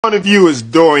One of you is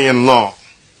Dorian Long.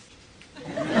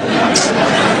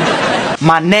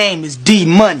 My name is D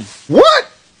Money. What?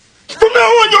 From now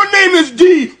on, your name is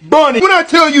D Bunny. When I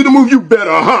tell you to move, you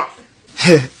better, huh?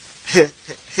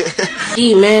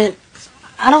 D, man,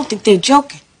 I don't think they're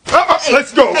joking.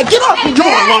 Let's go. Hey, get off me, Come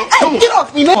man. on, Long. Come on. Get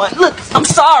off me, man. Look, I'm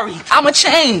sorry. I'm a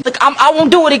change. Look, I won't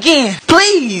do it again.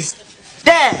 Please.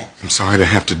 Dad. I'm sorry to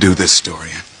have to do this,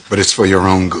 Dorian, but it's for your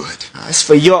own good. It's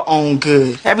for your own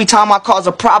good. Every time I cause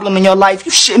a problem in your life,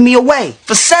 you shit me away.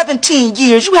 For 17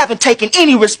 years, you haven't taken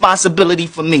any responsibility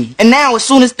for me. And now, as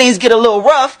soon as things get a little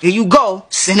rough, here you go,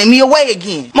 sending me away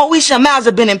again. Moesha and Miles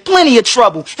have been in plenty of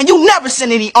trouble, and you never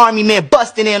sent any army men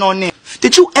busting in on them.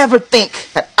 Did you ever think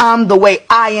that I'm the way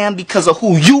I am because of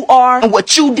who you are and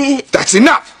what you did? That's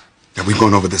enough! Now, we've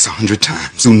gone over this 100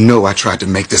 times. You know I tried to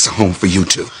make this a home for you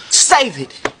two. Save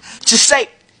it. Just say...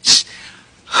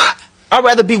 I'd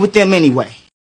rather be with them anyway.